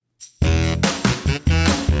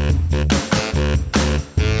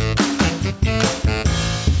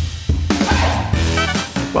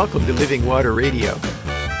Welcome to Living Water Radio.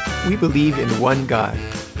 We believe in one God.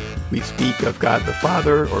 We speak of God the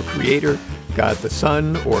Father or Creator, God the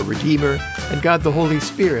Son or Redeemer, and God the Holy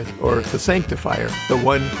Spirit or the Sanctifier, the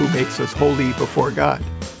one who makes us holy before God.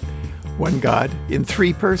 One God in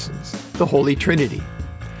three persons, the Holy Trinity.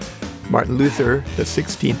 Martin Luther, the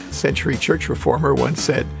 16th century church reformer, once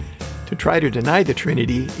said, "To try to deny the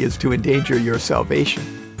Trinity is to endanger your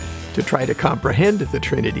salvation. To try to comprehend the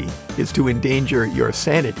Trinity is to endanger your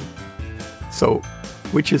sanity." So,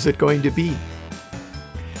 which is it going to be?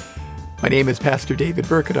 My name is Pastor David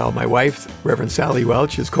Burkadal. My wife, Reverend Sally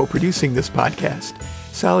Welch, is co-producing this podcast.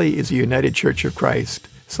 Sally is a United Church of Christ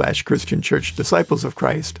 / Christian Church Disciples of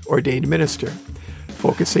Christ ordained minister,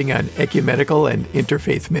 focusing on ecumenical and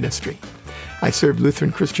interfaith ministry. I served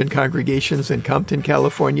Lutheran Christian congregations in Compton,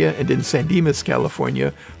 California, and in San Dimas,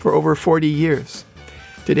 California, for over 40 years.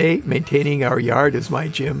 Today, maintaining our yard is my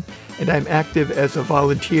gym, and I'm active as a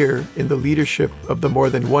volunteer in the leadership of the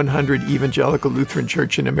more than 100 Evangelical Lutheran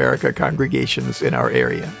Church in America congregations in our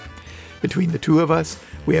area. Between the two of us,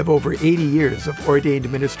 we have over 80 years of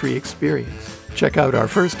ordained ministry experience. Check out our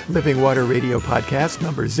first Living Water Radio podcast,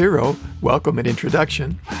 number 0, Welcome and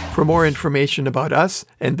Introduction, for more information about us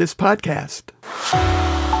and this podcast.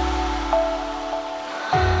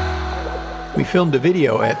 We filmed a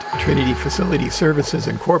video at Trinity Facility Services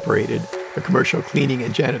Incorporated, a commercial cleaning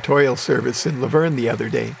and janitorial service in Laverne the other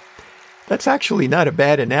day. That's actually not a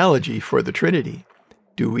bad analogy for the Trinity.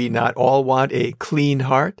 Do we not all want a clean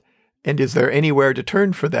heart? And is there anywhere to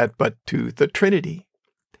turn for that but to the Trinity?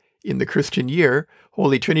 In the Christian year,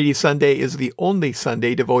 Holy Trinity Sunday is the only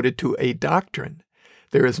Sunday devoted to a doctrine.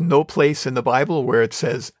 There is no place in the Bible where it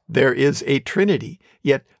says there is a Trinity,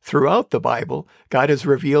 yet throughout the Bible, God is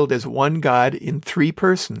revealed as one God in three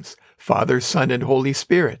persons, Father, Son, and Holy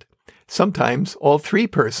Spirit. Sometimes all three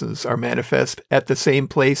persons are manifest at the same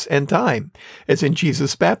place and time, as in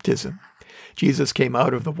Jesus' baptism. Jesus came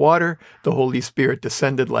out of the water, the Holy Spirit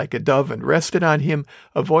descended like a dove and rested on him.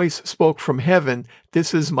 A voice spoke from heaven,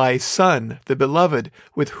 "This is my Son, the Beloved,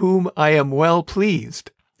 with whom I am well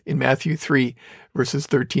pleased," in Matthew 3, verses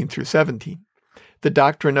 13 through 17. The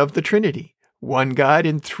doctrine of the Trinity, one God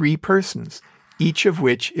in three persons, each of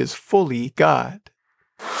which is fully God.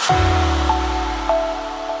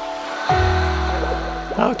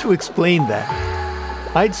 How to explain that?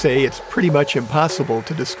 I'd say it's pretty much impossible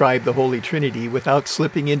to describe the Holy Trinity without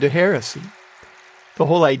slipping into heresy. The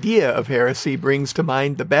whole idea of heresy brings to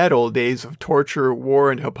mind the bad old days of torture,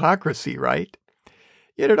 war, and hypocrisy, right?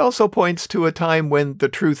 Yet it also points to a time when the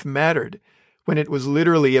truth mattered, when it was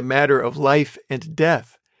literally a matter of life and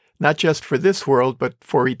death, not just for this world, but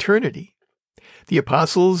for eternity. The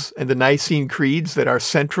Apostles and the Nicene creeds that are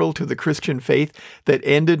central to the Christian faith that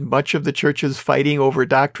ended much of the Church's fighting over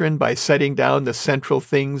doctrine by setting down the central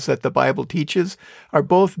things that the Bible teaches are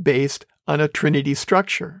both based on a Trinity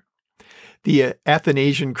structure. The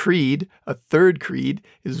Athanasian Creed, a third creed,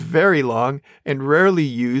 is very long and rarely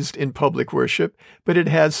used in public worship, but it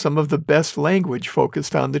has some of the best language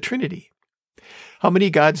focused on the Trinity. How many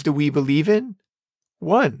gods do we believe in?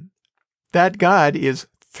 One. That God is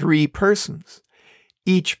three persons.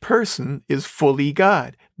 Each person is fully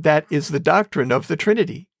God. That is the doctrine of the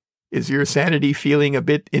Trinity. Is your sanity feeling a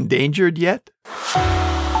bit endangered yet?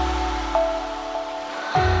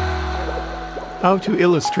 How to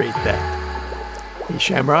illustrate that? A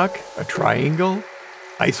shamrock, a triangle,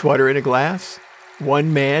 ice water in a glass,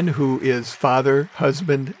 one man who is father,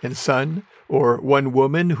 husband, and son, or one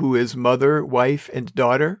woman who is mother, wife, and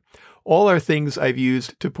daughter. All are things I've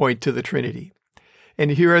used to point to the Trinity.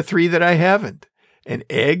 And here are three that I haven't. An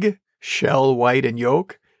egg, shell, white, and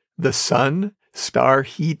yolk, the sun, star,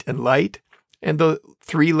 heat, and light, and the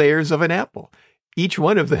three layers of an apple. Each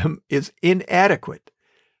one of them is inadequate.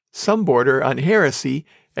 Some border on heresy,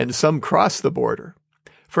 and some cross the border.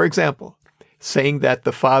 For example, saying that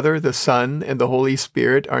the Father, the Son, and the Holy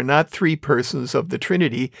Spirit are not three persons of the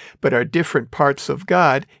Trinity, but are different parts of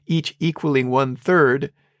God, each equaling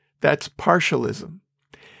 1/3, that's partialism.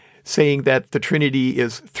 Saying that the Trinity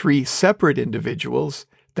is three separate individuals,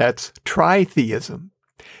 that's tritheism.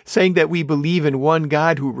 Saying that we believe in one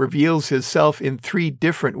God who reveals himself in three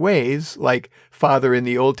different ways, like Father in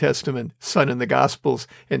the Old Testament, Son in the Gospels,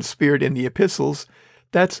 and Spirit in the Epistles,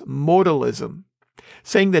 that's modalism.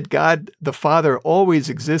 Saying that God the Father always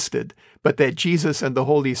existed, but that Jesus and the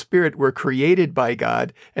Holy Spirit were created by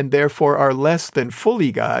God and therefore are less than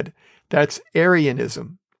fully God, that's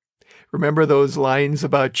Arianism. Remember those lines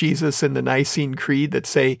about Jesus in the Nicene Creed that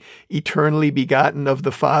say, eternally begotten of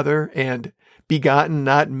the Father and begotten,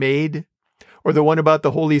 not made? Or the one about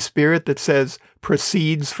the Holy Spirit that says,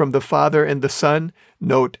 proceeds from the Father and the Son.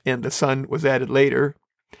 Note, and the Son was added later.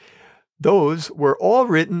 Those were all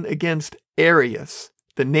written against Arius,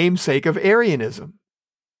 the namesake of Arianism.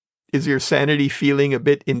 Is your sanity feeling a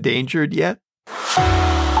bit endangered yet?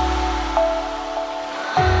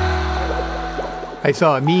 I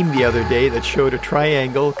saw a meme the other day that showed a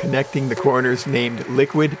triangle connecting the corners named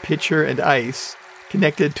liquid, pitcher, and ice,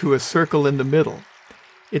 connected to a circle in the middle.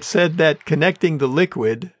 It said that connecting the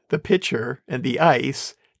liquid, the pitcher, and the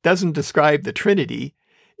ice doesn't describe the Trinity,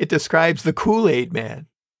 it describes the Kool-Aid Man.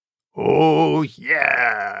 Oh,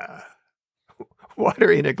 yeah!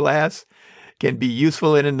 Water in a glass can be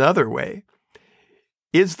useful in another way.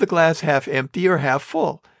 Is the glass half empty or half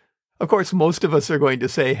full? Of course, most of us are going to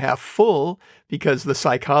say half full because the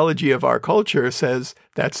psychology of our culture says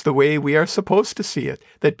that's the way we are supposed to see it,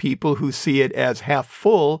 that people who see it as half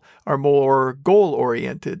full are more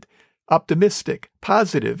goal-oriented, optimistic,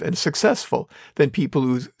 positive, and successful than people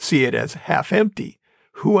who see it as half empty.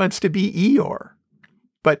 Who wants to be Eeyore?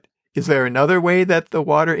 But is there another way that the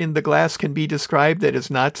water in the glass can be described that is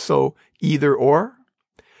not so either or?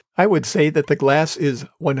 I would say that the glass is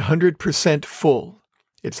 100% full.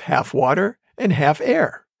 It's half water and half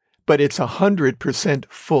air, but it's 100%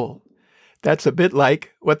 full. That's a bit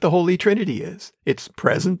like what the Holy Trinity is. It's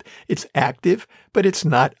present, it's active, but it's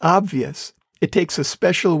not obvious. It takes a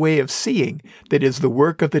special way of seeing that is the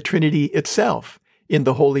work of the Trinity itself in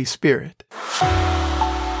the Holy Spirit.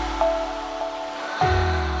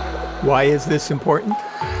 Why is this important?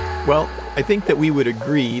 Well, I think that we would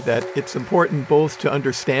agree that it's important both to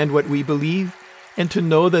understand what we believe and to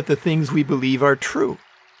know that the things we believe are true.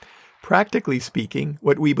 Practically speaking,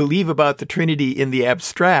 what we believe about the Trinity in the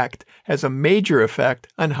abstract has a major effect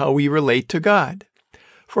on how we relate to God.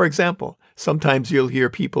 For example, sometimes you'll hear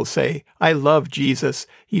people say, I love Jesus.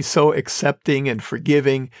 He's so accepting and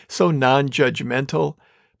forgiving, so non-judgmental.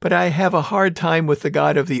 But I have a hard time with the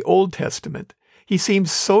God of the Old Testament. He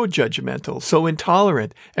seems so judgmental, so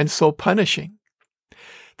intolerant, and so punishing.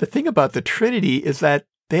 The thing about the Trinity is that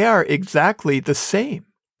they are exactly the same.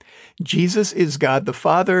 Jesus is God the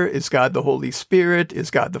Father, is God the Holy Spirit, is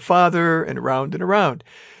God the Father, and around and around.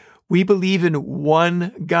 We believe in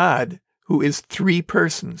one God who is three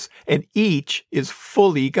persons, and each is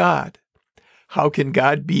fully God. How can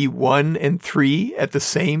God be one and three at the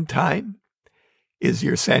same time? Is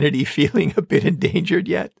your sanity feeling a bit endangered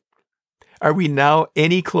yet? Are we now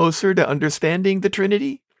any closer to understanding the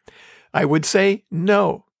Trinity? I would say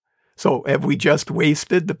no. So have we just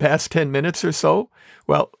wasted the past 10 minutes or so?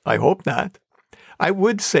 Well, I hope not. I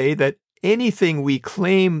would say that anything we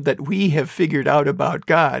claim that we have figured out about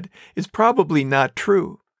God is probably not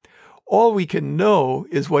true. All we can know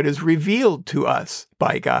is what is revealed to us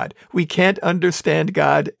by God. We can't understand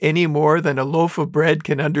God any more than a loaf of bread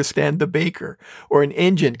can understand the baker, or an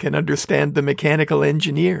engine can understand the mechanical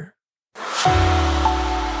engineer.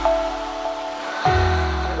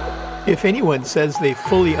 If anyone says they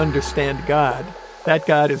fully understand God, that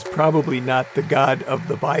God is probably not the God of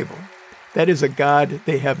the Bible. That is a God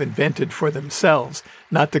they have invented for themselves,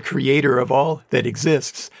 not the creator of all that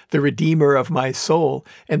exists, the redeemer of my soul,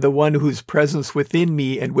 and the one whose presence within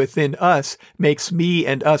me and within us makes me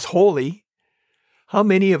and us holy. How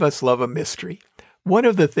many of us love a mystery? One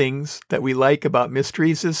of the things that we like about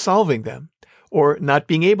mysteries is solving them, or not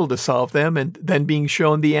being able to solve them and then being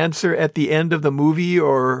shown the answer at the end of the movie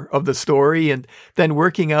or of the story and then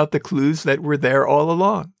working out the clues that were there all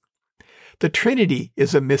along. The Trinity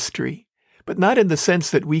is a mystery, but not in the sense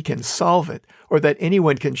that we can solve it, or that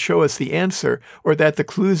anyone can show us the answer, or that the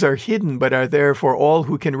clues are hidden but are there for all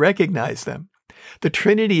who can recognize them. The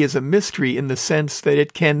Trinity is a mystery in the sense that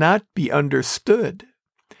it cannot be understood.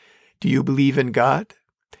 Do you believe in God?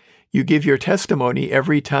 You give your testimony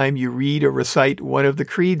every time you read or recite one of the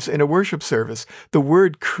creeds in a worship service. The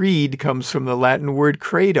word creed comes from the Latin word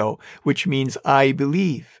credo, which means I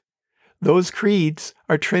believe. Those creeds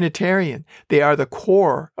are Trinitarian. They are the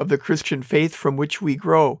core of the Christian faith from which we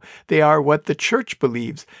grow. They are what the church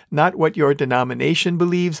believes, not what your denomination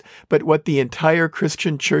believes, but what the entire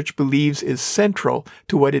Christian church believes is central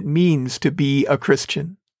to what it means to be a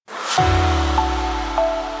Christian.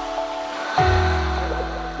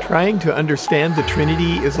 Trying to understand the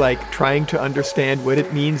Trinity is like trying to understand what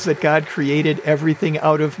it means that God created everything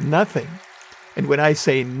out of nothing. And when I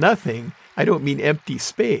say nothing, I don't mean empty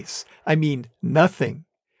space. I mean nothing.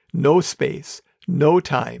 No space, no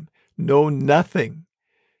time, no nothing.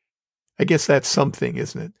 I guess that's something,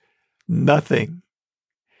 isn't it? Nothing.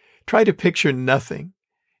 Try to picture nothing.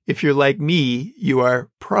 If you're like me, you are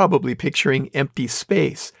probably picturing empty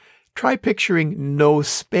space. Try picturing no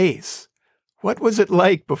space. What was it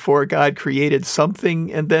like before God created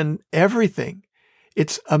something and then everything?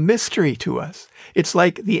 It's a mystery to us. It's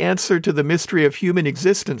like the answer to the mystery of human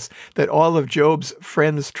existence that all of Job's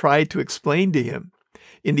friends tried to explain to him.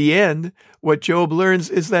 In the end, what Job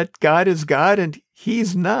learns is that God is God and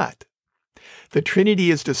he's not. The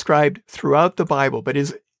Trinity is described throughout the Bible, but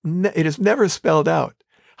it is never spelled out.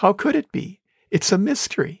 How could it be? It's a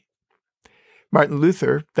mystery. Martin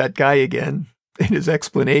Luther, that guy again, in his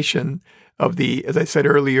explanation of the, as I said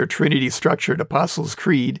earlier, Trinity-structured Apostles'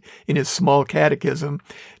 Creed in his small catechism,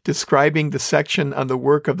 describing the section on the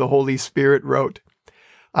work of the Holy Spirit, wrote,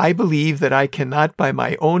 "I believe that I cannot by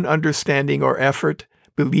my own understanding or effort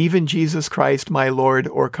believe in Jesus Christ my Lord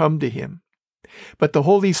or come to him. But the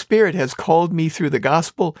Holy Spirit has called me through the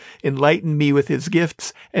gospel, enlightened me with his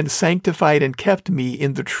gifts, and sanctified and kept me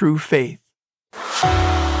in the true faith."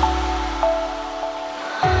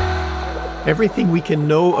 Everything we can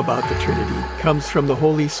know about the Trinity comes from the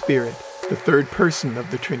Holy Spirit, the third person of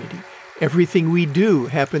the Trinity. Everything we do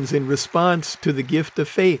happens in response to the gift of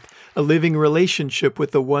faith, a living relationship with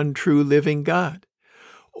the one true living God.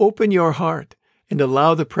 Open your heart and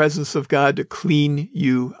allow the presence of God to clean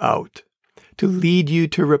you out, to lead you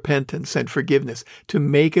to repentance and forgiveness, to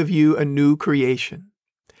make of you a new creation.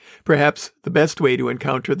 Perhaps the best way to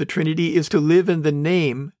encounter the Trinity is to live in the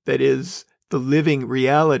name, that is, the living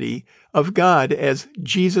reality of God, as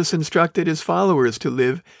Jesus instructed his followers to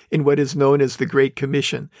live in what is known as the Great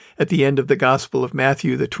Commission at the end of the Gospel of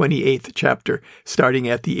Matthew, the 28th chapter, starting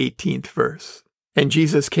at the 18th verse. "And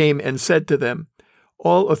Jesus came and said to them,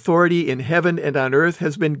 'All authority in heaven and on earth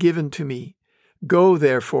has been given to me. Go,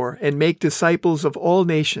 therefore, and make disciples of all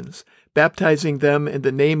nations, baptizing them in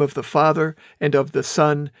the name of the Father and of the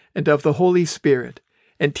Son and of the Holy Spirit,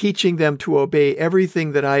 and teaching them to obey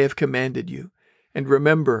everything that I have commanded you. And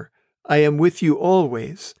remember, I am with you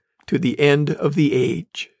always, to the end of the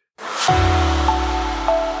age.'"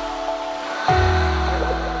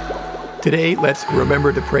 Today, let's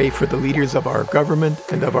remember to pray for the leaders of our government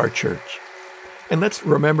and of our church. And let's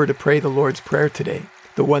remember to pray the Lord's Prayer today,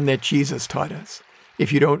 the one that Jesus taught us.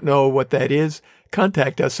 If you don't know what that is,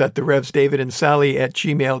 contact us at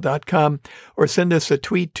therevsdavidandsally@gmail.com or send us a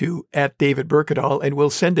tweet to @DavidBurkadal and we'll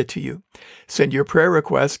send it to you. Send your prayer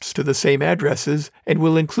requests to the same addresses and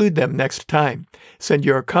we'll include them next time. Send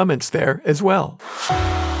your comments there as well.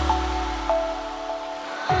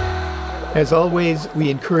 As always, we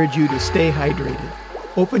encourage you to stay hydrated.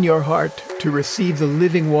 Open your heart to receive the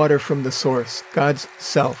living water from the source, God's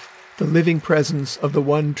self, the living presence of the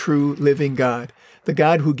one true living God, the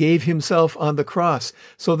God who gave himself on the cross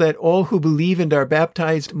so that all who believe and are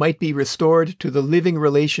baptized might be restored to the living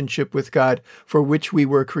relationship with God for which we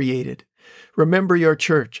were created. Remember your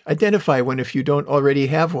church. Identify one if you don't already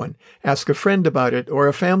have one. Ask a friend about it or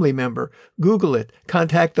a family member. Google it.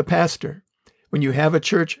 Contact the pastor. When you have a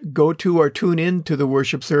church, go to or tune in to the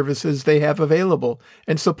worship services they have available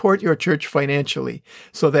and support your church financially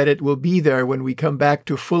so that it will be there when we come back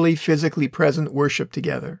to fully physically present worship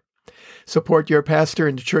together. Support your pastor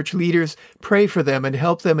and church leaders, pray for them, and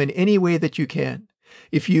help them in any way that you can.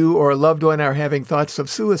 If you or a loved one are having thoughts of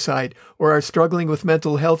suicide or are struggling with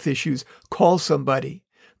mental health issues, call somebody.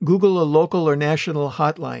 Google a local or national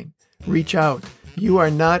hotline. Reach out. You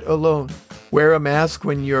are not alone. Wear a mask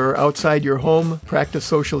when you're outside your home, practice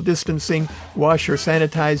social distancing, wash or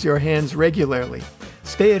sanitize your hands regularly.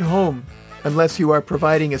 Stay at home unless you are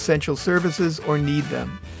providing essential services or need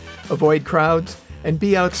them. Avoid crowds and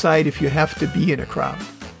be outside if you have to be in a crowd.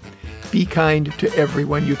 Be kind to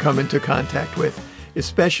everyone you come into contact with,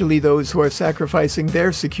 especially those who are sacrificing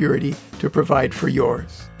their security to provide for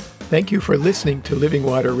yours. Thank you for listening to Living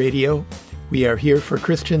Water Radio. We are here for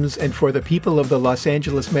Christians and for the people of the Los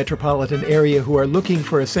Angeles metropolitan area who are looking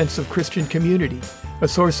for a sense of Christian community, a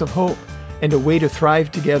source of hope, and a way to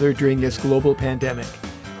thrive together during this global pandemic.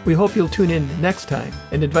 We hope you'll tune in next time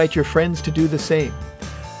and invite your friends to do the same.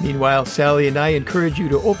 Meanwhile, Sally and I encourage you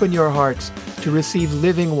to open your hearts to receive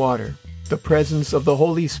living water, the presence of the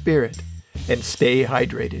Holy Spirit, and stay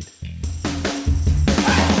hydrated.